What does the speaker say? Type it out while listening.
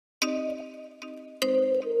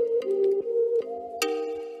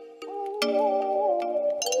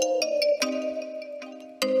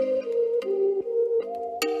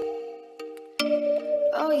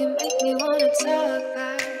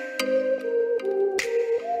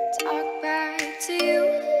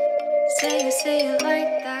say it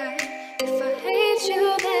like that. If I hate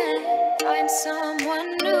you, then find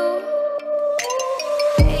someone new.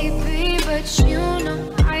 Baby, but you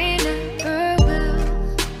know I never will.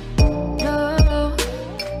 No,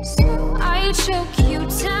 so I choke you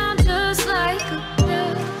down just like a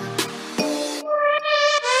pill.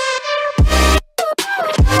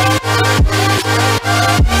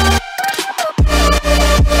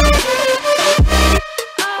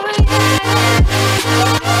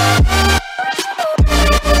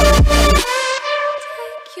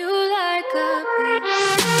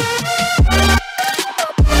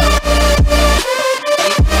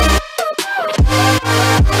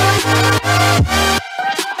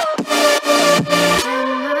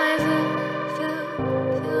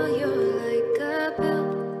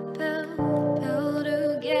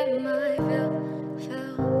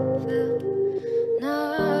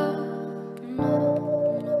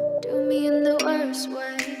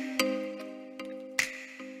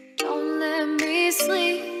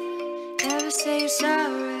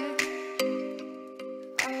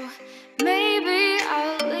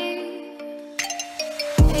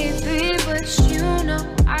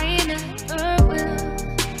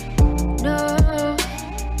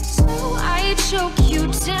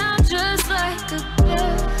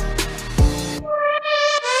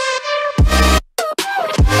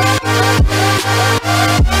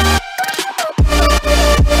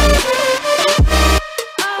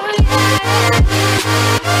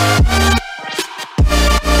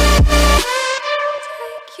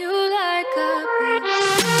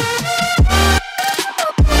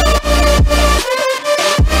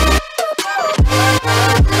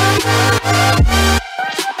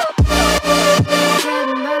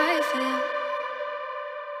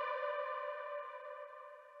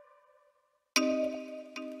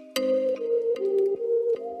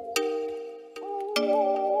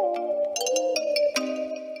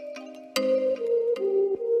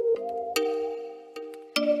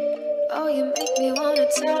 Oh, you make me wanna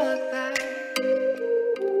talk back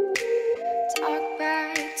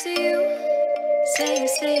to you. Say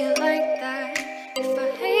it like that. If I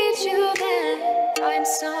hate you, then find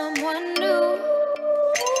someone new.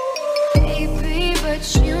 Baby, but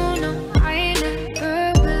you know I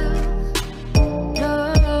never will.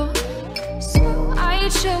 No, so I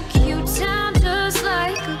choke you down just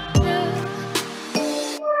like a pill.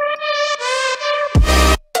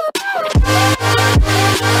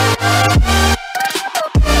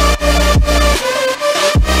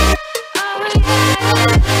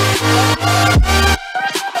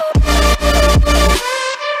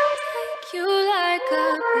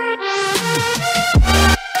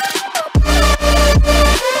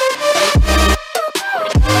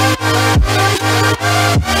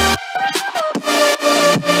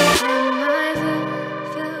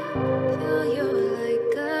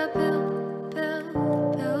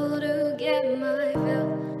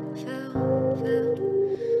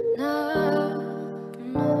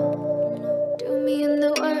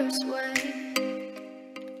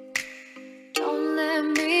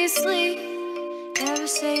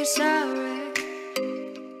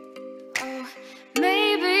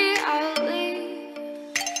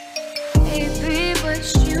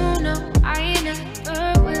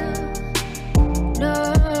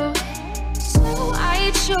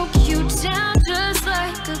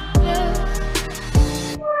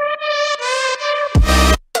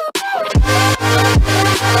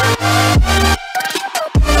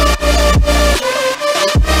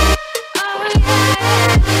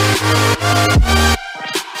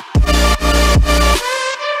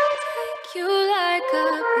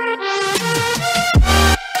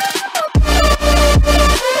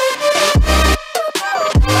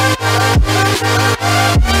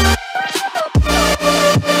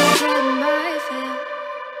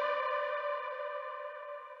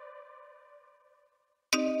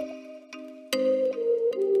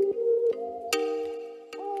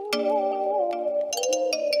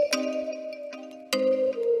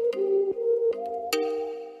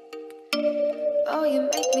 Oh, you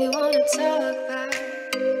make me wanna talk back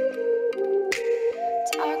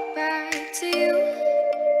to you.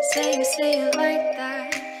 Say it like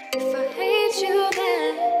that. If I hate you,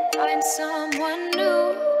 then find someone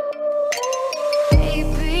new.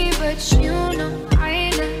 Baby, but you know